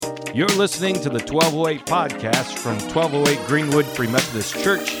You're listening to the 1208 podcast from 1208 Greenwood Free Methodist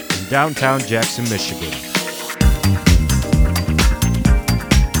Church in downtown Jackson, Michigan.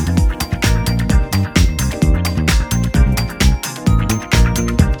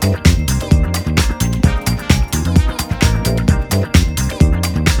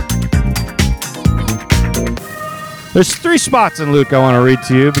 There's three spots in Luke I want to read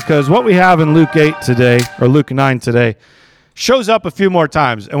to you because what we have in Luke 8 today, or Luke 9 today, shows up a few more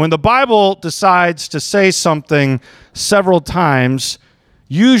times. And when the Bible decides to say something several times,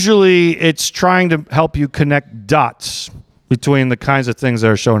 usually it's trying to help you connect dots between the kinds of things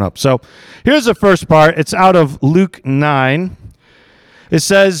that are showing up. So here's the first part. It's out of Luke 9. It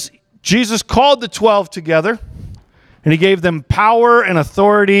says, Jesus called the 12 together, and he gave them power and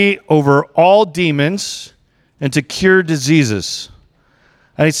authority over all demons and to cure diseases.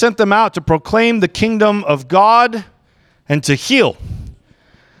 And he sent them out to proclaim the kingdom of God and to heal.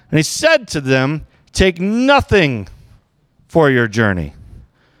 And he said to them, take nothing for your journey.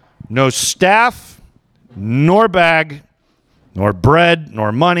 No staff, nor bag, nor bread,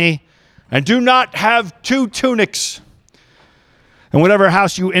 nor money, and do not have two tunics. And whatever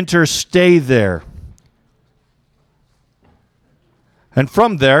house you enter, stay there. And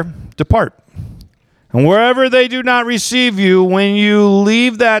from there, depart. And wherever they do not receive you, when you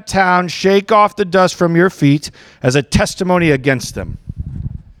leave that town, shake off the dust from your feet as a testimony against them.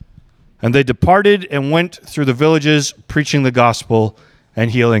 And they departed and went through the villages, preaching the gospel and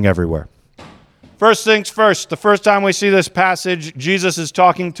healing everywhere. First things first, the first time we see this passage, Jesus is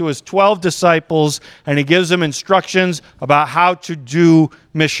talking to his 12 disciples, and he gives them instructions about how to do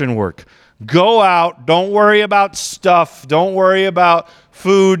mission work. Go out, don't worry about stuff, don't worry about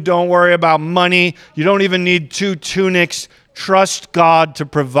food, don't worry about money. You don't even need two tunics. Trust God to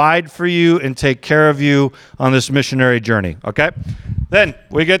provide for you and take care of you on this missionary journey, okay? Then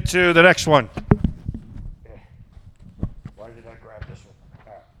we get to the next one. Why did I grab this one?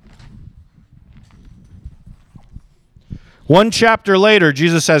 One chapter later,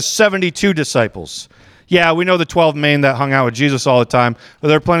 Jesus has 72 disciples. Yeah, we know the 12 men that hung out with Jesus all the time, but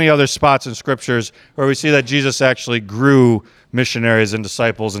there are plenty of other spots in scriptures where we see that Jesus actually grew missionaries and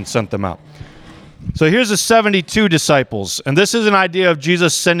disciples and sent them out. So here's the 72 disciples, and this is an idea of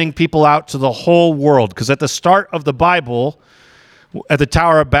Jesus sending people out to the whole world, because at the start of the Bible, at the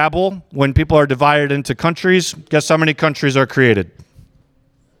Tower of Babel, when people are divided into countries, guess how many countries are created?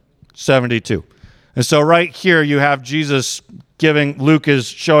 72. And so right here you have Jesus Luke is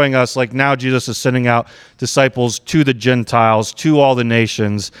showing us, like, now Jesus is sending out disciples to the Gentiles, to all the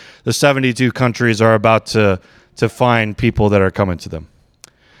nations. The 72 countries are about to find people that are coming to them.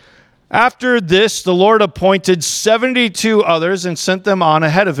 After this, the Lord appointed 72 others and sent them on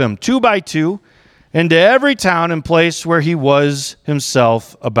ahead of him, 2 by 2, into every town and place where he was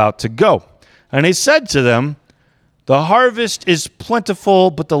himself about to go. And he said to them, the harvest is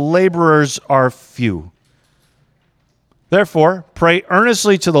plentiful, but the laborers are few. Therefore, pray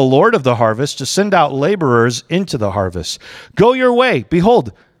earnestly to the Lord of the harvest to send out laborers into the harvest. Go your way.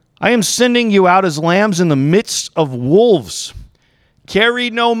 Behold, I am sending you out as lambs in the midst of wolves. Carry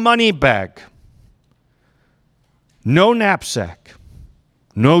no money bag, no knapsack,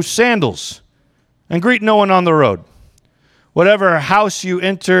 no sandals, and greet no one on the road. Whatever house you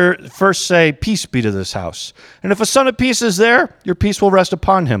enter, first say, peace be to this house. And if a son of peace is there, your peace will rest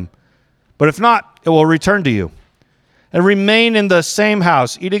upon him. But if not, it will return to you. And remain in the same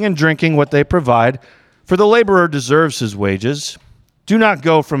house, eating and drinking what they provide, for the laborer deserves his wages. Do not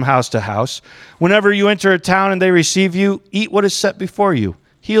go from house to house. Whenever you enter a town and they receive you, eat what is set before you.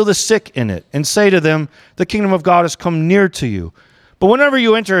 Heal the sick in it, and say to them, the kingdom of God has come near to you. But whenever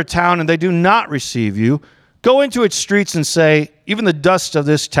you enter a town and they do not receive you, go into its streets and say, even the dust of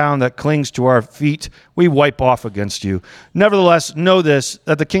this town that clings to our feet, we wipe off against you. Nevertheless, know this,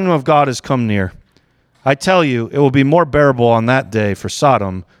 that the kingdom of God has come near. I tell you, it will be more bearable on that day for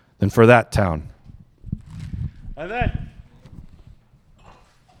Sodom than for that town. And then,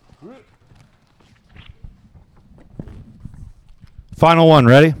 final one,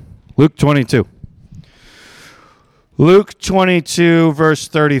 ready? Luke 22. Luke 22, verse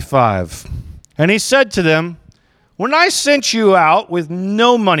 35. And he said to them, when I sent you out with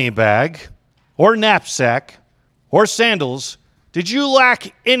no money bag, or knapsack, or sandals, did you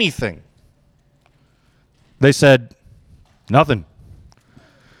lack anything? They said, nothing.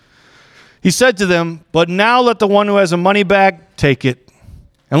 He said to them, but now let the one who has a money bag take it,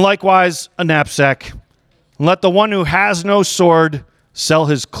 and likewise a knapsack. And let the one who has no sword sell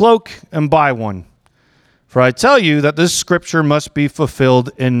his cloak and buy one. For I tell you that this scripture must be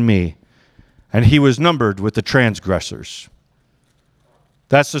fulfilled in me. And he was numbered with the transgressors.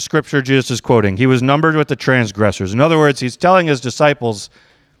 That's the scripture Jesus is quoting. He was numbered with the transgressors. In other words, he's telling his disciples,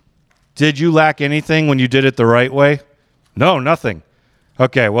 did you lack anything when you did it the right way? No, nothing.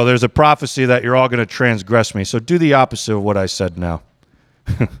 Okay, well, there's a prophecy that you're all going to transgress me, so do the opposite of what I said now.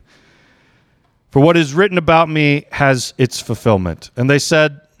 For what is written about me has its fulfillment. And they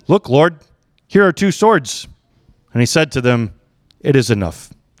said, look, Lord, here are 2 swords. And he said to them, it is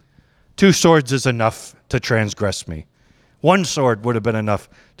enough. 2 swords is enough to transgress me. 1 sword would have been enough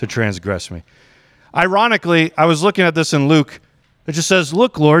to transgress me. Ironically, I was looking at this in Luke. It just says,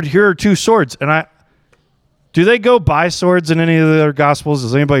 look, Lord, here are 2 swords. And do they go buy swords in any of the other Gospels?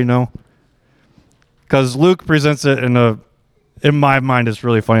 Does anybody know? Because Luke presents it in my mind, it's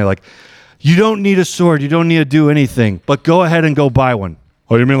really funny. Like, you don't need a sword. You don't need to do anything. But go ahead and go buy one.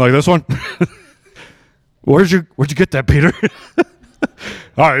 Oh, you mean like this one? Where'd you get that, Peter?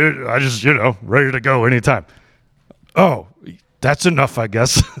 All right, I just, ready to go anytime. Oh, that's enough, I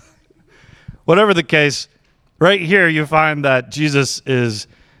guess. Whatever the case, right here you find that Jesus is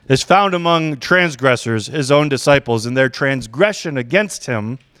found among transgressors, his own disciples, and their transgression against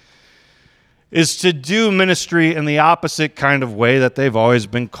him is to do ministry in the opposite kind of way that they've always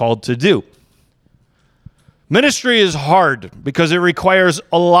been called to do. Ministry is hard because it requires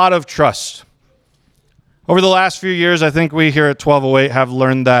a lot of trust. Over the last few years, I think we here at 1208 have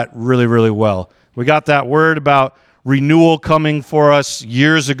learned that really, really well. We got that word about renewal coming for us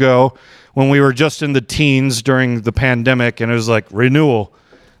years ago when we were just in the teens during the pandemic, and it was like, renewal.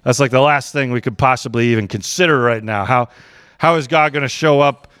 That's like the last thing we could possibly even consider right now. How is God going to show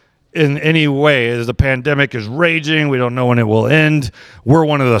up in any way as the pandemic is raging? We don't know when it will end. We're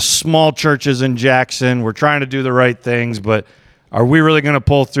one of the small churches in Jackson. We're trying to do the right things, but are we really going to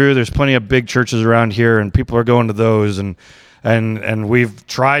pull through? There's plenty of big churches around here, and people are going to those, and we've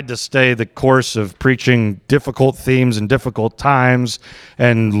tried to stay the course of preaching difficult themes in difficult times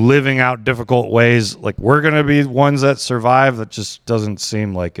and living out difficult ways. Like, we're going to be ones that survive. That just doesn't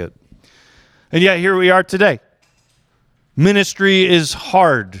seem like it. And yet here we are today. Ministry is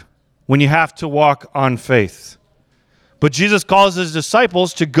hard when you have to walk on faith. But Jesus calls his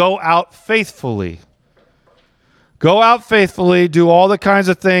disciples to go out faithfully. Go out faithfully, do all the kinds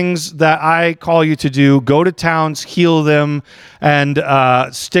of things that I call you to do. Go to towns, heal them, and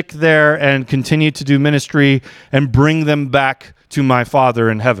stick there and continue to do ministry and bring them back to my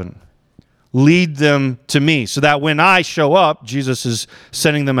Father in heaven. Lead them to me so that when I show up, Jesus is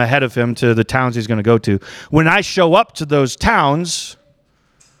sending them ahead of him to the towns he's going to go to. When I show up to those towns,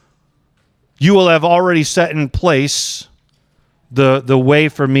 you will have already set in place the way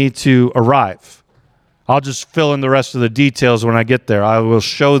for me to arrive. I'll just fill in the rest of the details when I get there. I will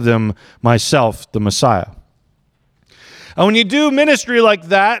show them myself, the Messiah. And when you do ministry like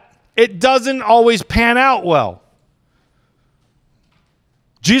that, it doesn't always pan out well.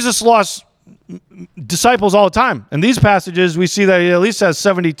 Jesus lost disciples all the time. In these passages, we see that he at least has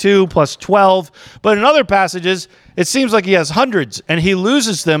 72 plus 12. But in other passages, it seems like he has hundreds, and he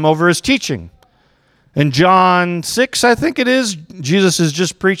loses them over his teaching. In John 6, I think it is, Jesus is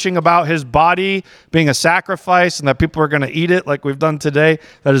just preaching about his body being a sacrifice and that people are going to eat it like we've done today,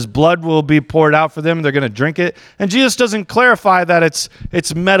 that his blood will be poured out for them, and they're going to drink it. And Jesus doesn't clarify that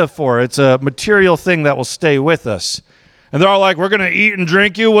it's metaphor. It's a material thing that will stay with us. And they're all like, we're going to eat and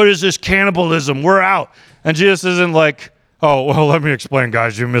drink you? What is this cannibalism? We're out. And Jesus isn't like, oh, well, let me explain,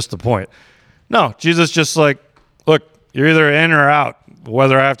 guys. You missed the point. No, Jesus just like, look, you're either in or out.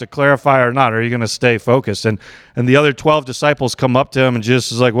 Whether I have to clarify or not, are you going to stay focused? And the other 12 disciples come up to him, and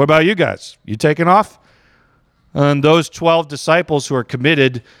Jesus is like, what about you guys? You taking off? And those 12 disciples who are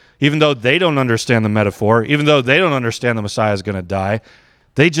committed, even though they don't understand the metaphor, even though they don't understand the Messiah is going to die,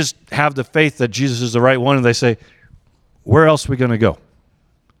 they just have the faith that Jesus is the right one, and they say, where else are we going to go?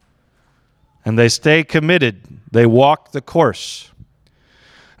 And they stay committed. They walk the course.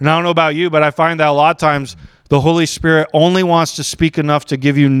 And I don't know about you, but I find that a lot of times the Holy Spirit only wants to speak enough to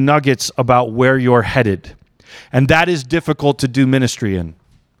give you nuggets about where you're headed. And that is difficult to do ministry in.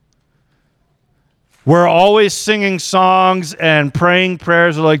 We're always singing songs and praying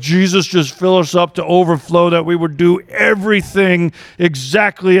prayers like, Jesus, just fill us up to overflow, that we would do everything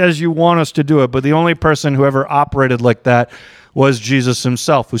exactly as you want us to do it. But the only person who ever operated like that was Jesus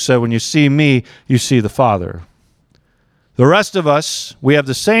himself, who said, when you see me, you see the Father. The rest of us, we have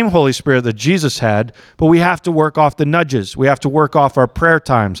the same Holy Spirit that Jesus had, but we have to work off the nudges. We have to work off our prayer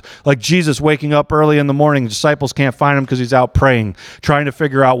times. Like Jesus waking up early in the morning, the disciples can't find him because he's out praying, trying to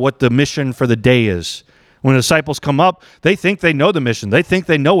figure out what the mission for the day is. When the disciples come up, they think they know the mission. They think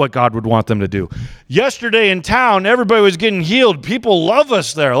they know what God would want them to do. Yesterday in town, everybody was getting healed. People love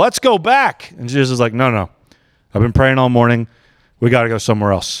us there. Let's go back. And Jesus is like, no. I've been praying all morning. we got to go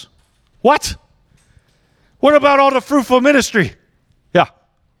somewhere else. What? What about all the fruitful ministry? Yeah,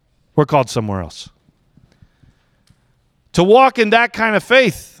 we're called somewhere else. To walk in that kind of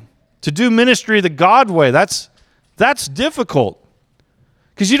faith, to do ministry the God way, that's difficult.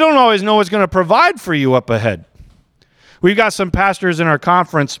 Because you don't always know what's going to provide for you up ahead. We've got some pastors in our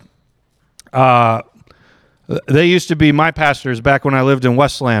conference. They used to be my pastors back when I lived in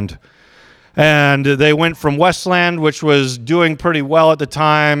Westland. And they went from Westland, which was doing pretty well at the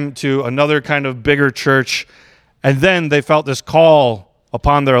time, to another kind of bigger church. And then they felt this call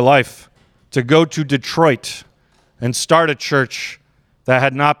upon their life to go to Detroit and start a church that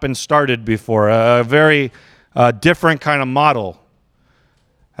had not been started before, a very different kind of model.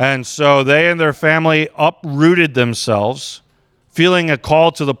 And so they and their family uprooted themselves, feeling a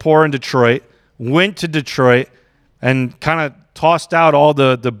call to the poor in Detroit, went to Detroit, and kind of tossed out all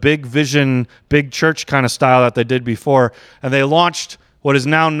the big vision, big church kind of style that they did before, and they launched what is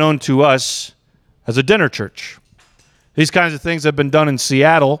now known to us as a dinner church. These kinds of things have been done in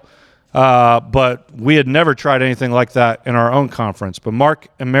Seattle, but we had never tried anything like that in our own conference. But Mark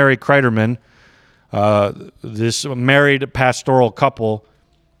and Mary Kreiderman, this married pastoral couple,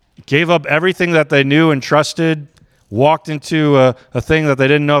 gave up everything that they knew and trusted, walked into a thing that they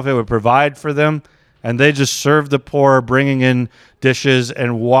didn't know if it would provide for them, and they just served the poor, bringing in dishes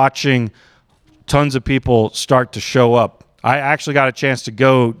and watching tons of people start to show up. I actually got a chance to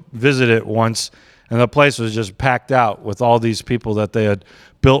go visit it once, and the place was just packed out with all these people that they had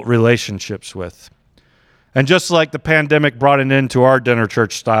built relationships with. And just like the pandemic brought it into our dinner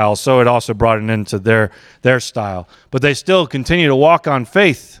church style, so it also brought it into their style. But they still continue to walk in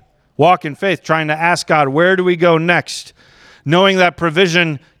faith, trying to ask God, where do we go next? Knowing that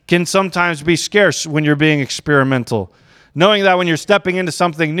provision can sometimes be scarce when you're being experimental. Knowing that when you're stepping into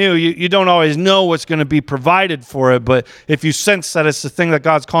something new, you don't always know what's going to be provided for it, but if you sense that it's the thing that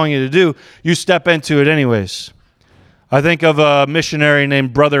God's calling you to do, you step into it anyways. I think of a missionary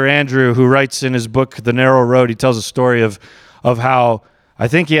named Brother Andrew who writes in his book, The Narrow Road. He tells a story of how, I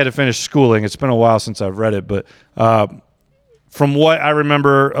think he had to finish schooling. It's been a while since I've read it, but from what I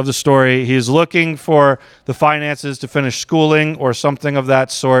remember of the story, he's looking for the finances to finish schooling or something of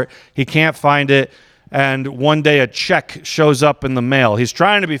that sort. He can't find it, and one day a check shows up in the mail. He's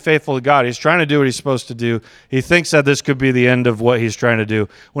trying to be faithful to God. He's trying to do what he's supposed to do. He thinks that this could be the end of what he's trying to do.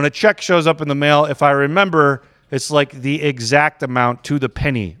 When a check shows up in the mail, if I remember, it's like the exact amount to the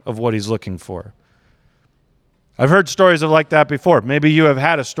penny of what he's looking for. I've heard stories of like that before. Maybe you have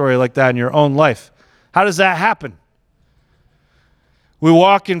had a story like that in your own life. How does that happen? We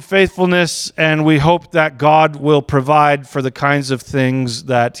walk in faithfulness, and we hope that God will provide for the kinds of things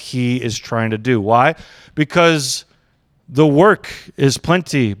that he is trying to do. Why? Because the work is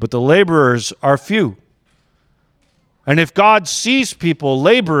plenty, but the laborers are few. And if God sees people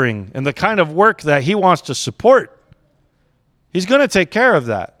laboring in the kind of work that he wants to support, he's going to take care of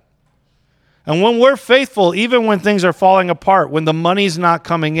that. And when we're faithful, even when things are falling apart, when the money's not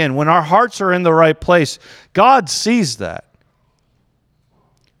coming in, when our hearts are in the right place, God sees that.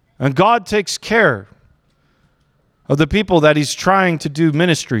 And God takes care of the people that he's trying to do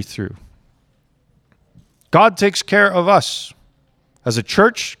ministry through. God takes care of us. As a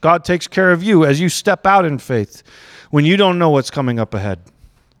church, God takes care of you as you step out in faith when you don't know what's coming up ahead.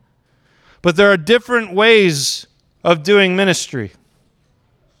 But there are different ways of doing ministry.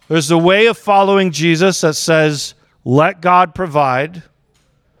 There's the way of following Jesus that says, let God provide,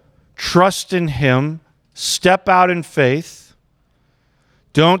 trust in him, step out in faith.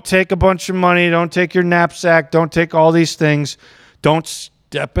 Don't take a bunch of money. Don't take your knapsack. Don't take all these things. Don't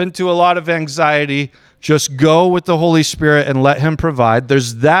step into a lot of anxiety. Just go with the Holy Spirit and let him provide.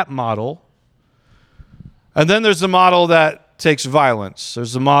 There's that model. And then there's the model that takes violence.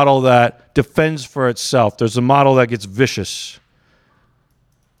 There's the model that defends for itself. There's a model that gets vicious.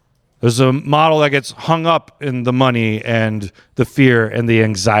 There's a model that gets hung up in the money and the fear and the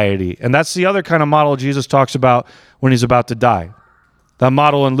anxiety. And that's the other kind of model Jesus talks about when he's about to die. That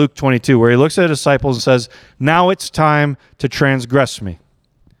model in Luke 22, where he looks at the disciples and says, now it's time to transgress me.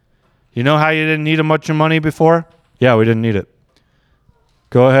 You know how you didn't need a bunch of money before? Yeah, we didn't need it.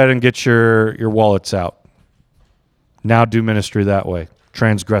 Go ahead and get your wallets out. Now do ministry that way.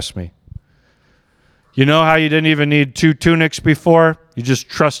 Transgress me. You know how you didn't even need 2 tunics before? You just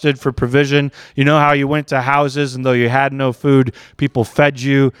trusted for provision. You know how you went to houses and though you had no food, people fed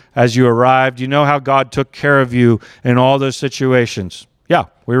you as you arrived. You know how God took care of you in all those situations. Yeah,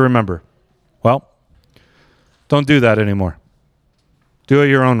 we remember. Well, don't do that anymore. Do it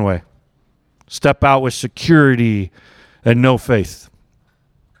your own way. Step out with security and no faith.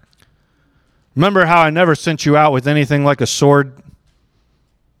 Remember how I never sent you out with anything like a sword?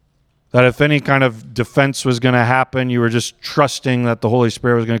 That if any kind of defense was going to happen, you were just trusting that the Holy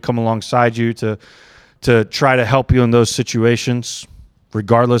Spirit was going to come alongside you to try to help you in those situations,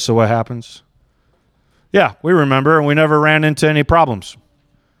 regardless of what happens? Yeah, we remember, and we never ran into any problems.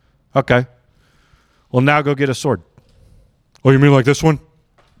 Okay. Well, now go get a sword. Oh, you mean like this one?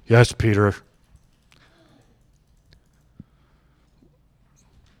 Yes, Peter.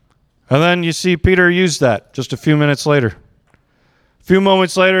 And then you see Peter use that just a few minutes later. A few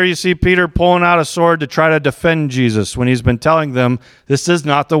moments later, you see Peter pulling out a sword to try to defend Jesus when he's been telling them, this is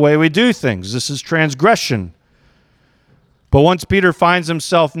not the way we do things. This is transgression. But once Peter finds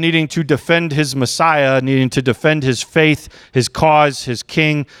himself needing to defend his Messiah, needing to defend his faith, his cause, his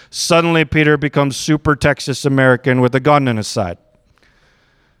king, suddenly Peter becomes super Texas American with a gun in his side.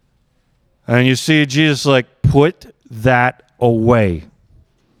 And you see Jesus like, put that away.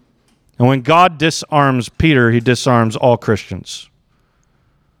 And when God disarms Peter, he disarms all Christians.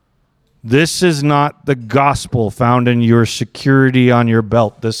 This is not the gospel found in your security on your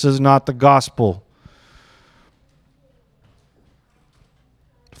belt. This is not the gospel.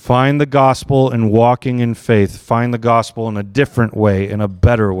 Find the gospel in walking in faith. Find the gospel in a different way, in a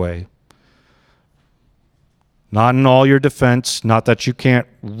better way. Not in all your defense, not that you can't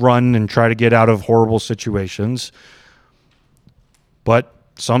run and try to get out of horrible situations, but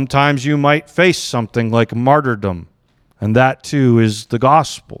sometimes you might face something like martyrdom, and that too is the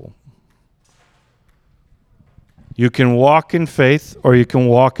gospel. You can walk in faith or you can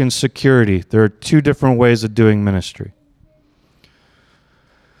walk in security. There are two different ways of doing ministry.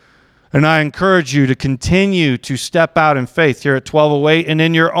 And I encourage you to continue to step out in faith here at 1208 and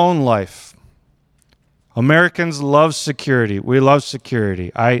in your own life. Americans love security. We love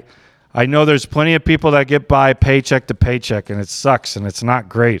security. I know there's plenty of people that get by paycheck to paycheck, and it sucks, and it's not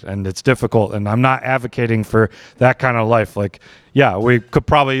great, and it's difficult, and I'm not advocating for that kind of life. Like, yeah, we could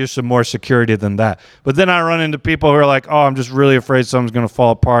probably use some more security than that. But then I run into people who are like, oh, I'm just really afraid something's going to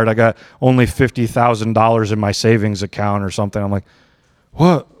fall apart. I got only $50,000 in my savings account or something. I'm like,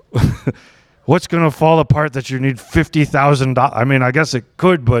 what? What's going to fall apart that you need $50,000? I mean, I guess it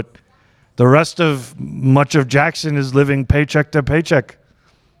could, but the rest of much of Jackson is living paycheck to paycheck.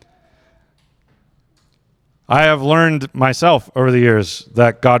 I have learned myself over the years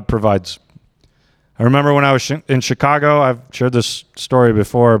that God provides. I remember when I was in Chicago, I've shared this story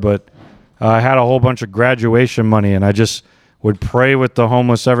before, but I had a whole bunch of graduation money, and I just would pray with the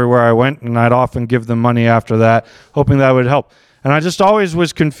homeless everywhere I went, and I'd often give them money after that, hoping that would help. And I just always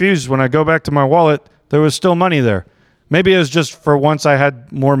was confused when I go back to my wallet, there was still money there. Maybe it was just for once I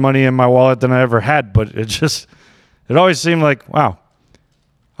had more money in my wallet than I ever had, but it always seemed like, wow,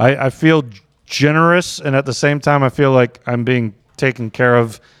 I feel generous, and at the same time I feel like I'm being taken care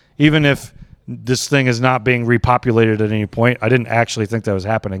of, even if this thing is not being repopulated at any point. I didn't actually think that was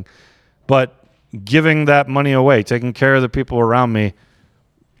happening, but giving that money away, taking care of the people around me,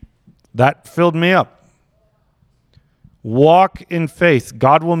 that filled me up. Walk in faith.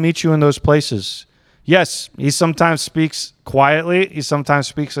 God will meet you in those places. Yes, he sometimes speaks quietly, he sometimes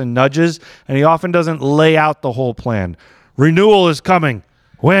speaks in nudges, and he often doesn't lay out the whole plan. Renewal is coming.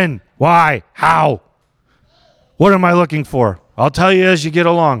 When? Why? How? What am I looking for? I'll tell you as you get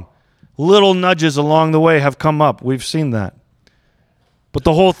along. Little nudges along the way have come up. We've seen that. But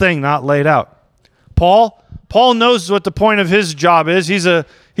the whole thing not laid out. Paul knows what the point of his job is. He's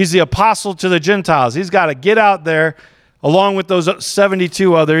the apostle to the Gentiles. He's got to get out there along with those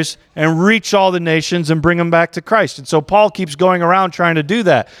 72 others and reach all the nations and bring them back to Christ. And so Paul keeps going around trying to do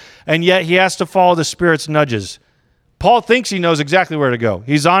that. And yet he has to follow the Spirit's nudges. Paul thinks he knows exactly where to go.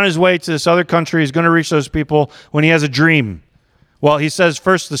 He's on his way to this other country. He's going to reach those people when he has a dream. Well, he says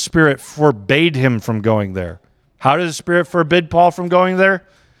first the Spirit forbade him from going there. How did the Spirit forbid Paul from going there?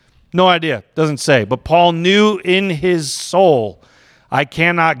 No idea. Doesn't say. But Paul knew in his soul, I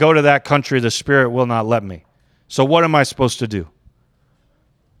cannot go to that country. The Spirit will not let me. So what am I supposed to do?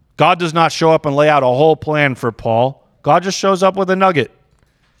 God does not show up and lay out a whole plan for Paul. God just shows up with a nugget.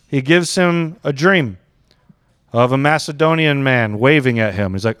 He gives him a dream of a Macedonian man waving at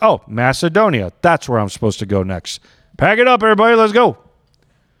him. He's like, oh, Macedonia. That's where I'm supposed to go next. Pack it up, everybody. Let's go.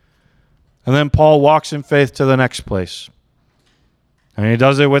 And then Paul walks in faith to the next place. And he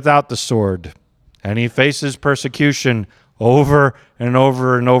does it without the sword. And he faces persecution over and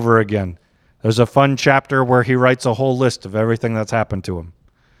over and over again. There's a fun chapter where he writes a whole list of everything that's happened to him.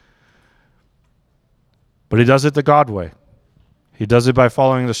 But he does it the God way. He does it by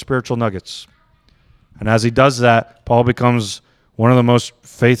following the spiritual nuggets. And as he does that, Paul becomes one of the most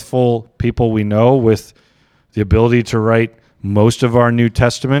faithful people we know, with the ability to write most of our New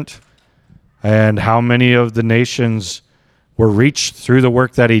Testament. And how many of the nations were reached through the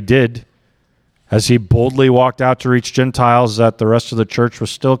work that he did, as he boldly walked out to reach Gentiles that the rest of the church was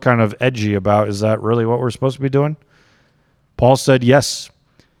still kind of edgy about. Is that really what we're supposed to be doing? Paul said yes.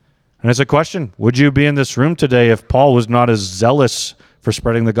 And it's a question, would you be in this room today if Paul was not as zealous for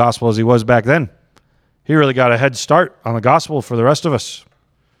spreading the gospel as he was back then? He really got a head start on the gospel for the rest of us.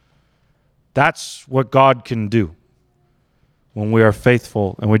 That's what God can do when we are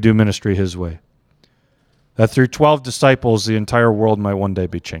faithful and we do ministry his way. That through 12 disciples, the entire world might one day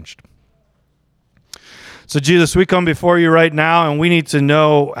be changed. So Jesus, we come before you right now, and we need to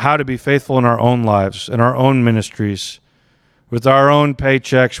know how to be faithful in our own lives, in our own ministries, with our own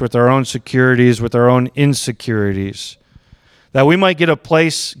paychecks, with our own securities, with our own insecurities. That we might get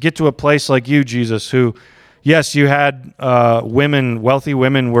to a place like you, Jesus, who, yes, you had wealthy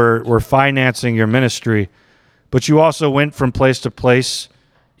women were financing your ministry, but you also went from place to place.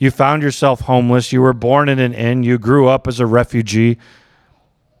 You found yourself homeless. You were born in an inn. You grew up as a refugee.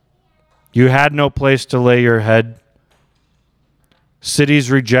 You had no place to lay your head. Cities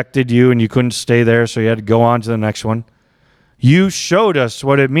rejected you, and you couldn't stay there, so you had to go on to the next one. You showed us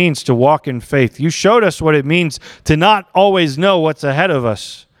what it means to walk in faith. You showed us what it means to not always know what's ahead of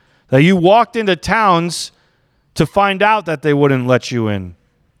us. That you walked into towns to find out that they wouldn't let you in.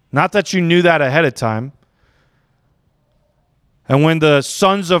 Not that you knew that ahead of time. And when the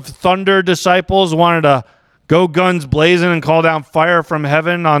sons of thunder disciples wanted to go guns blazing and call down fire from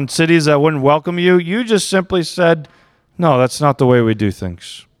heaven on cities that wouldn't welcome you, you just simply said, no, that's not the way we do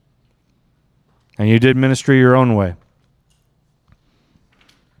things. And you did ministry your own way.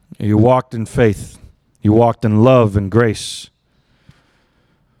 You walked in faith. You walked in love and grace.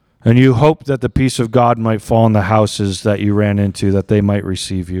 And you hoped that the peace of God might fall in the houses that you ran into, that they might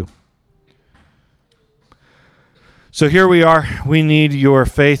receive you. So here we are. We need your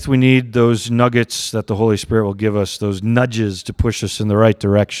faith. We need those nuggets that the Holy Spirit will give us, those nudges to push us in the right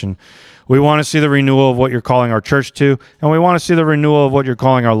direction. We want to see the renewal of what you're calling our church to, and we want to see the renewal of what you're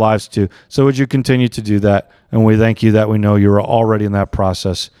calling our lives to. So would you continue to do that? And we thank you that we know you are already in that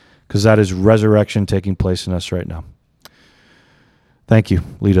process, because that is resurrection taking place in us right now. Thank you.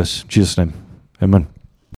 Lead us. In Jesus' name. Amen.